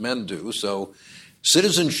rights that men do. So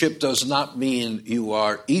citizenship does not mean you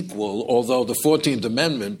are equal, although the 14th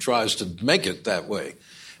Amendment tries to make it that way.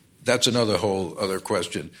 That's another whole other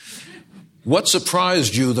question. What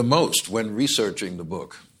surprised you the most when researching the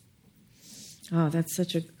book? Oh, that's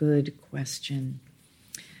such a good question.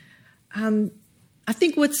 I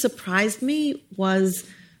think what surprised me was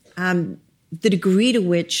the degree to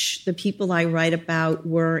which the people I write about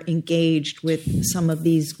were engaged with some of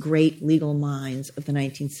these great legal minds of the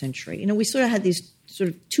 19th century. You know, we sort of had these sort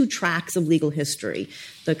of two tracks of legal history,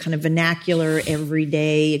 the kind of vernacular,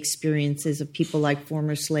 everyday experiences of people like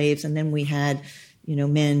former slaves, and then we had, you know,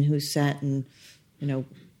 men who sat in, you know,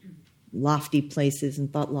 lofty places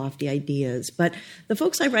and thought lofty ideas. But the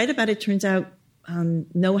folks I write about, it turns out,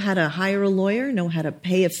 know how to hire a lawyer, know how to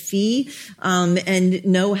pay a fee, and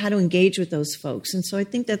know how to engage with those folks. And so I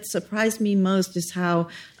think that surprised me most is how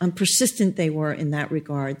persistent they were in that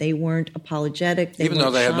regard. They weren't apologetic. Even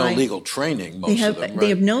though they have no legal training, most of them. Right? They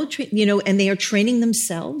have no and they are training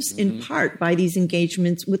themselves in part by these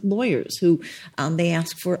engagements with lawyers who they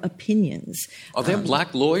ask for opinions. Are there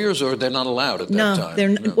black lawyers, or they're not allowed at that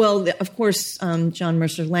time? No, well, of course, John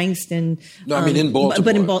Mercer Langston. No, I mean in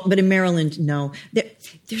Baltimore. But in Maryland, no. There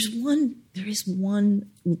is one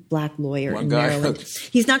black lawyer in Maryland.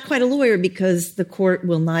 He's not quite a lawyer because the court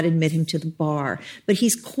will not admit him to the bar, but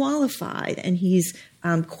he's qualified and he's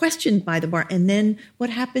questioned by the bar. And then what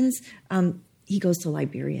happens? He goes to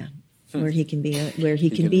Liberia, where he can be a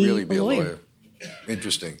lawyer.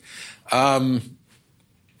 Interesting.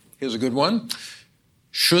 Here's a good one.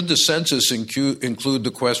 Should the census include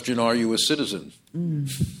the question, "Are you a citizen?"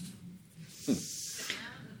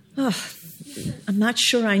 I'm not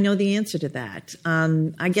sure I know the answer to that.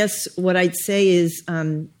 I guess what I'd say is,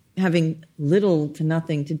 having little to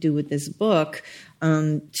nothing to do with this book,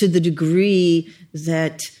 to the degree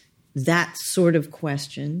that that sort of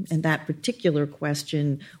question and that particular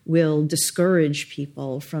question will discourage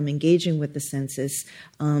people from engaging with the census,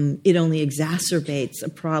 it only exacerbates a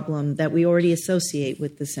problem that we already associate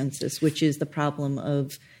with the census, which is the problem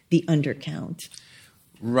of the undercount.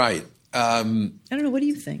 Right. I don't know. What do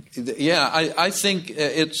you think? Yeah, I think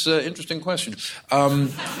it's an interesting question.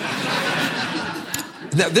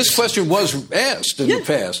 Now, this question was asked in the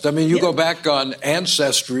past. I mean, you go back on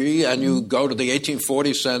Ancestry and you go to the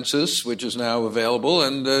 1840 census, which is now available,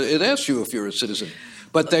 and it asks you if you're a citizen.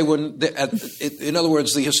 But they wouldn't. In other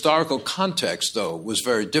words, the historical context, though, was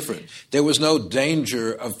very different. There was no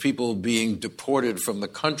danger of people being deported from the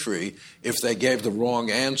country if they gave the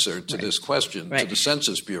wrong answer to this question to the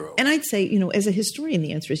Census Bureau. And I'd say, as a historian,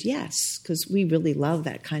 the answer is yes, because we really love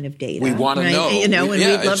that kind of data. We want to know, and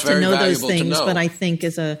we'd love to know those things. But I think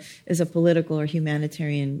as a political or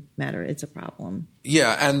humanitarian matter, it's a problem.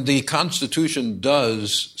 Yeah, and the Constitution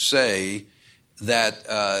does say that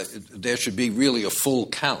there should be really a full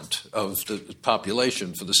count of the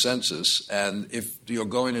population for the census. And if you're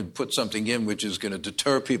going to put something in which is going to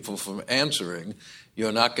deter people from answering,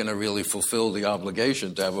 you're not going to really fulfill the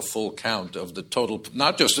obligation to have a full count of the total,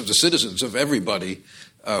 not just of the citizens, of everybody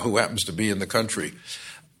who happens to be in the country.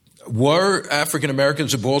 Were African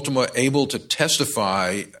Americans in Baltimore able to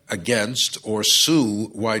testify against or sue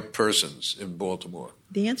white persons in Baltimore?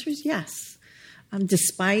 The answer is yes.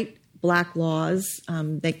 Despite black laws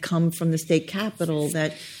that come from the state capitol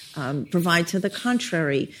that provide to the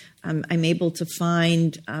contrary, I'm able to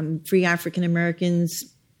find free African Americans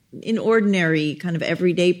in ordinary kind of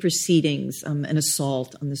everyday proceedings, an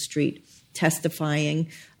assault on the street, testifying,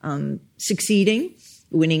 succeeding,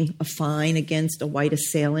 winning a fine against a white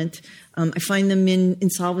assailant. I find them in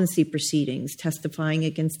insolvency proceedings, testifying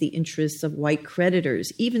against the interests of white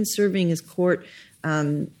creditors, even serving as court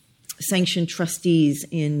sanctioned trustees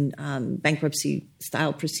in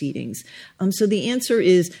bankruptcy-style proceedings. So the answer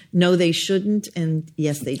is no, they shouldn't, and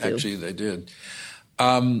yes, they do. Actually, they did.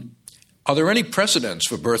 Are there any precedents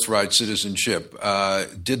for birthright citizenship?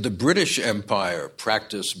 Did the British Empire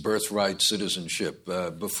practice birthright citizenship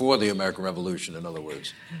before the American Revolution, in other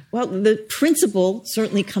words? Well, the principle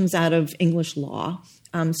certainly comes out of English law.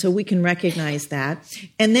 So we can recognize that.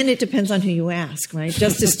 And then it depends on who you ask, right?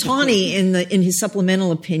 Justice Tawney, in his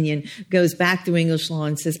supplemental opinion, goes back to English law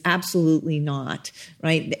and says absolutely not,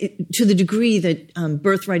 right? To the degree that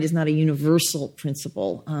birthright is not a universal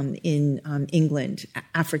principle in England.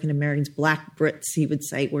 African Americans, Black Brits, he would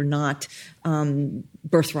say, were not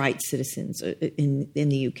birthright citizens in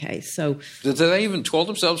the UK. So did they even call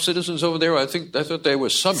themselves citizens over there? I thought they were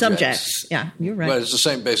subjects. Subjects, yeah, you're right. But it's the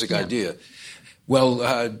same basic idea.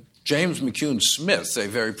 Well, James McCune Smith, a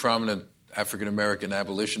very prominent African-American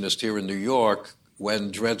abolitionist here in New York,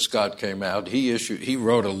 when Dred Scott came out, he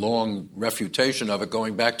wrote a long refutation of it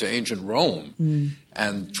going back to ancient Rome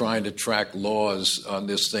and trying to track laws on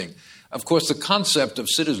this thing. Of course, the concept of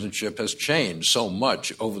citizenship has changed so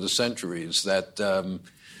much over the centuries that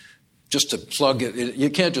just to plug it, you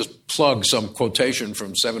can't just plug some quotation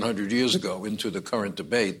from 700 years ago into the current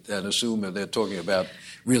debate and assume that they're talking about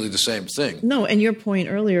really the same thing. No, and your point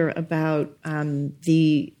earlier about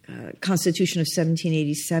the Constitution of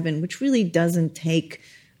 1787, which really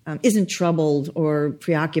isn't troubled or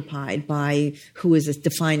preoccupied by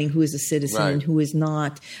defining who is a citizen and who is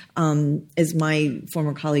not. As my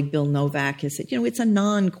former colleague Bill Novak has said, it's a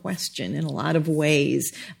non-question in a lot of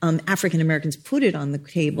ways. African Americans put it on the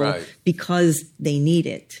table because they need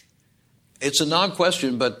it. It's a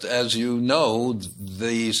non-question, but as you know,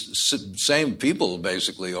 the same people,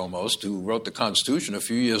 basically almost, who wrote the Constitution a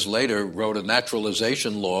few years later wrote a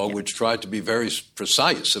naturalization law which tried to be very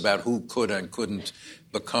precise about who could and couldn't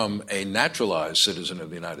become a naturalized citizen of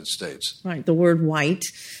the United States. Right. The word white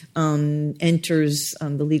enters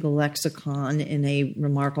the legal lexicon in a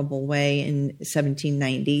remarkable way in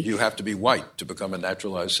 1790. You have to be white to become a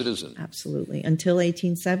naturalized citizen. Absolutely. Until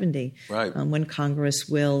 1870. Right. When Congress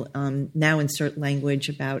will now insert language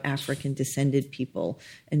about African-descended people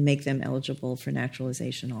and make them eligible for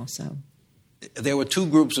naturalization also. There were two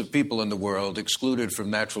groups of people in the world excluded from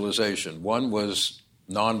naturalization. One was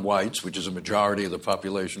non-whites, which is a majority of the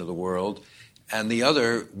population of the world, and the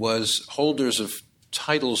other was holders of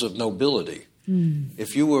titles of nobility.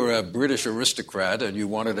 If you were a British aristocrat and you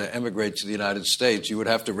wanted to emigrate to the United States, you would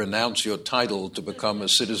have to renounce your title to become a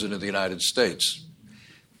citizen of the United States.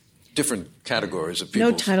 Different categories of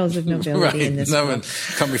people. No titles of nobility in this no one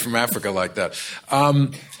coming from Africa like that.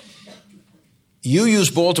 You use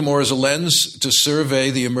Baltimore as a lens to survey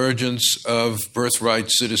the emergence of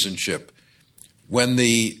birthright citizenship. When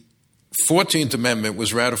the 14th Amendment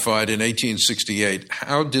was ratified in 1868,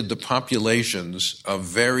 how did the populations of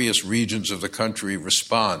various regions of the country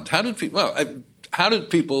respond? How did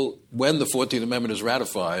people, when the 14th Amendment is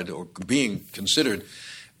ratified or being considered,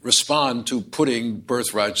 respond to putting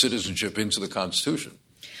birthright citizenship into the Constitution?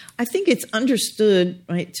 I think it's understood,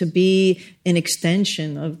 right, to be an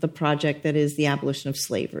extension of the project that is the abolition of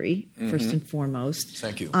slavery, first and foremost.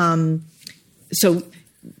 Thank you. And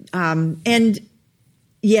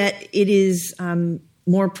yet it is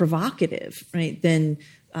more provocative, right, than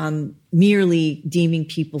merely deeming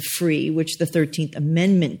people free, which the 13th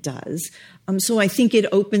Amendment does. So I think it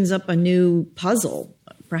opens up a new puzzle,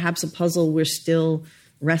 perhaps a puzzle we're still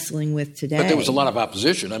wrestling with today. But there was a lot of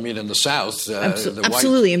opposition. I mean, in the South.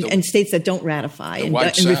 Absolutely, and states that don't ratify and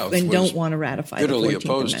don't want to ratify the 14th Amendment. Bitterly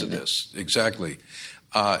opposed to this, exactly.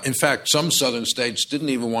 In fact, some Southern states didn't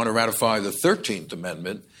even want to ratify the 13th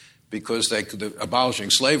Amendment because abolishing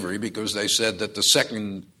slavery, because they said that the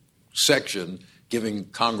second section giving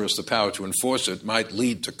Congress the power to enforce it might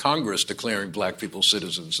lead to Congress declaring black people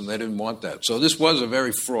citizens, and they didn't want that. So this was a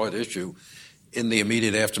very fraught issue in the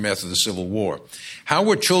immediate aftermath of the Civil War. How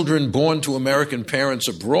were children born to American parents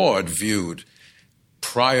abroad viewed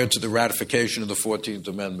prior to the ratification of the 14th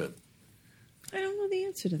Amendment? I don't know the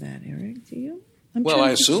answer to that, Eric. Do you?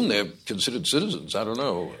 I assume they're considered citizens. I don't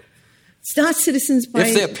know. It's not citizens by...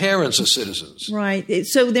 If their parents are citizens. Right.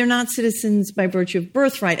 So they're not citizens by virtue of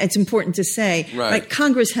birthright. It's important to say. Right.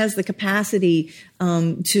 Congress has the capacity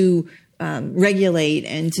to regulate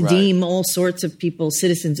and to deem all sorts of people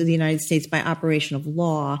citizens of the United States by operation of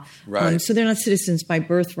law. Right. So they're not citizens by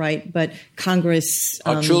birthright, but Congress...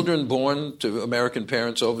 Are children born to American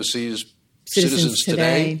parents overseas citizens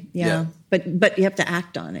today? Yeah. But you have to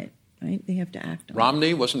act on it. Right? They have to act on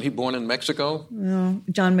Romney, wasn't he born in Mexico? No.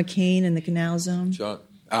 John McCain in the Canal Zone.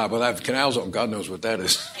 But that Canal Zone, God knows what that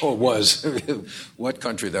is, or was, what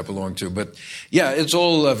country that belonged to. But, yeah, it's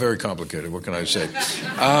all very complicated. What can I say?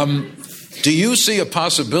 Do you see a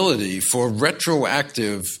possibility for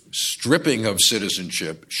retroactive stripping of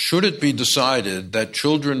citizenship should it be decided that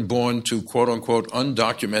children born to, quote-unquote,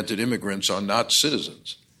 undocumented immigrants are not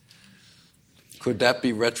citizens? Could that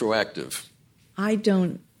be retroactive? I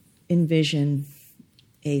don't envision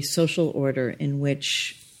a social order in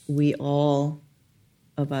which all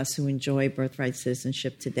of us who enjoy birthright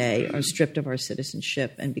citizenship today are stripped of our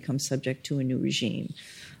citizenship and become subject to a new regime.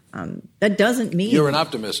 That doesn't mean you're an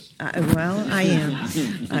optimist. Well, I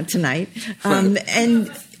am tonight,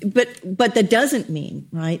 but that doesn't mean,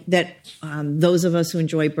 right, that those of us who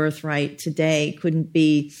enjoy birthright today couldn't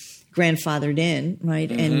be grandfathered in,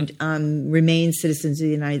 right, and remain citizens of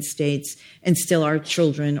the United States, and still our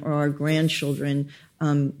children or our grandchildren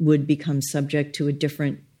would become subject to a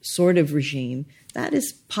different sort of regime. That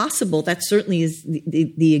is possible. That certainly is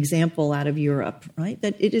the example out of Europe, right?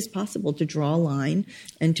 That it is possible to draw a line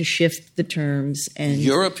and to shift the terms. And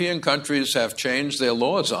European countries have changed their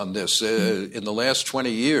laws on this. In the last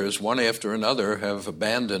 20 years, one after another have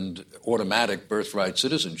abandoned automatic birthright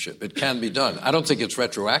citizenship. It can be done. I don't think it's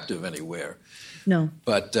retroactive anywhere. No.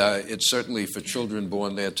 But it's certainly for children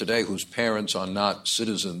born there today whose parents are not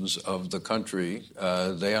citizens of the country.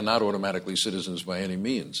 They are not automatically citizens by any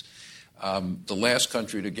means. The last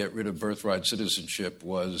country to get rid of birthright citizenship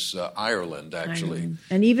was Ireland, actually. Ireland.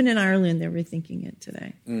 And even in Ireland, they're rethinking it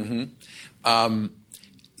today.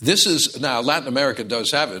 This is now Latin America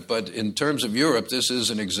does have it, but in terms of Europe, this is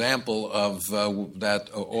an example of that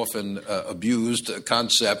often abused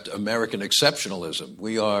concept, American exceptionalism.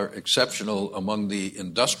 We are exceptional among the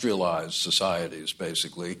industrialized societies,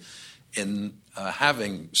 basically, in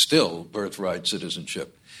having still birthright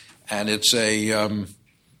citizenship, and it's a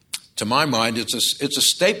to my mind, it's a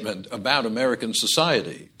statement about American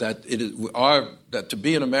society that that to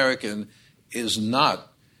be an American is not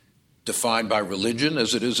defined by religion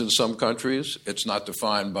as it is in some countries. It's not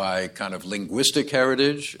defined by kind of linguistic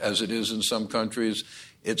heritage as it is in some countries.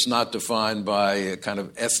 It's not defined by a kind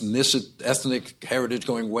of ethnic heritage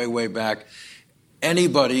going way, way back.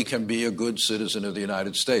 Anybody can be a good citizen of the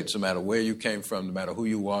United States, no matter where you came from, no matter who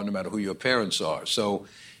you are, no matter who your parents are. So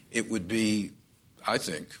it would be, I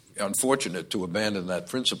think, unfortunate to abandon that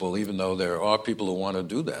principle, even though there are people who want to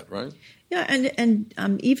do that, right? Yeah, and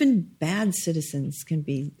even bad citizens can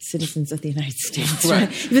be citizens of the United States, right?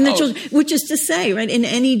 Even the children, which is to say, right, in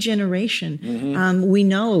any generation, we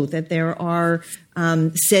know that there are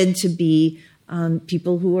said to be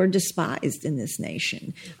people who are despised in this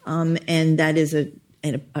nation, and that is a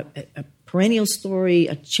perennial story,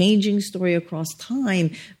 a changing story across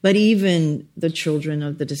time. But even the children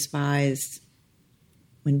of the despised,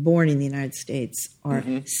 when born in the United States, are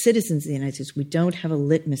citizens of the United States. We don't have a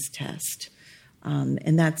litmus test.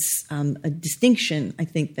 And that's a distinction, I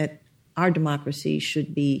think, that our democracy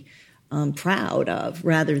should be proud of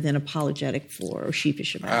rather than apologetic for or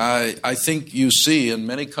sheepish about. I think you see in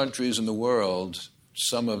many countries in the world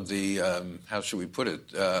some of the, how should we put it,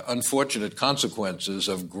 unfortunate consequences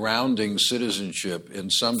of grounding citizenship in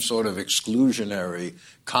some sort of exclusionary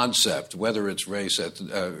concept, whether it's race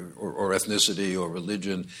or ethnicity or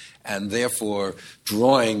religion, and therefore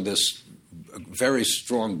drawing this very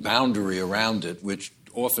strong boundary around it, which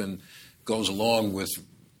often goes along with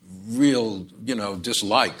real,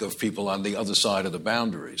 dislike of people on the other side of the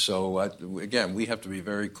boundary. So, again, we have to be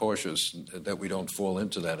very cautious that we don't fall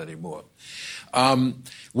into that anymore.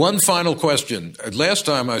 One final question. Last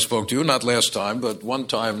time I spoke to you, not last time, but one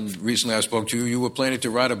time recently I spoke to you, you were planning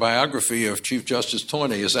to write a biography of Chief Justice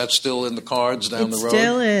Taney. Is that still in the cards down the road? It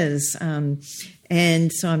still is.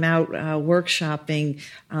 And so I'm out workshopping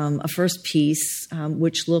a first piece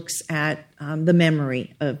which looks at the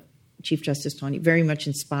memory of Chief Justice Taney, very much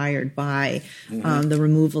inspired by the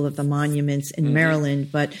removal of the monuments in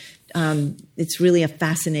Maryland. But it's really a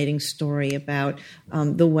fascinating story about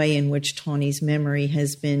the way in which Taney's memory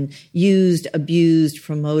has been used, abused,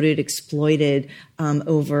 promoted, exploited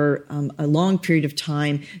over a long period of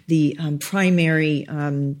time. The primary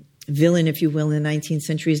villain, if you will, in the 19th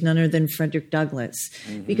century is none other than Frederick Douglass,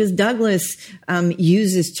 because Douglass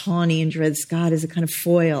uses Taney and Dred Scott as a kind of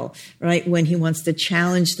foil, right, when he wants to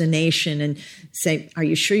challenge the nation and say, are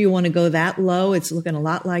you sure you want to go that low? It's looking a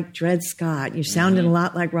lot like Dred Scott. You're sounding a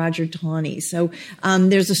lot like Roger Taney. So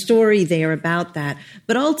there's a story there about that.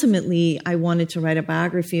 But ultimately, I wanted to write a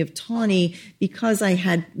biography of Taney because I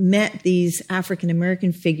had met these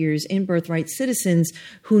African-American figures in Birthright Citizens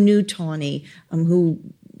who knew Taney, who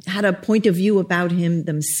had a point of view about him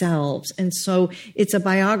themselves. And so it's a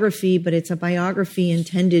biography, but it's a biography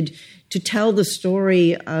intended to tell the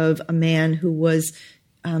story of a man who was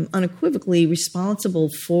unequivocally responsible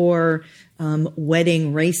for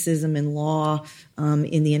wedding racism and law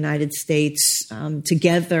in the United States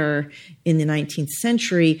together in the 19th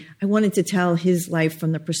century. I wanted to tell his life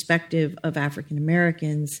from the perspective of African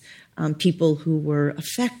Americans people who were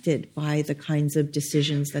affected by the kinds of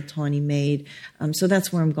decisions that Tawny made. So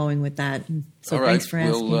that's where I'm going with that. So all right. Thanks for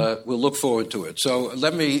asking. We'll look forward to it. So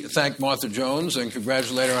let me thank Martha Jones and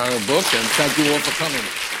congratulate her on her book, and thank you all for coming.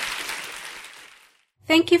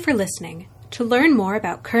 Thank you for listening. To learn more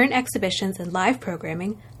about current exhibitions and live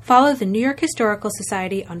programming, follow the New York Historical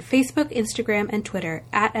Society on Facebook, Instagram, and Twitter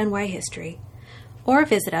 @NYHistory, or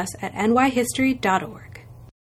visit us at nyhistory.org.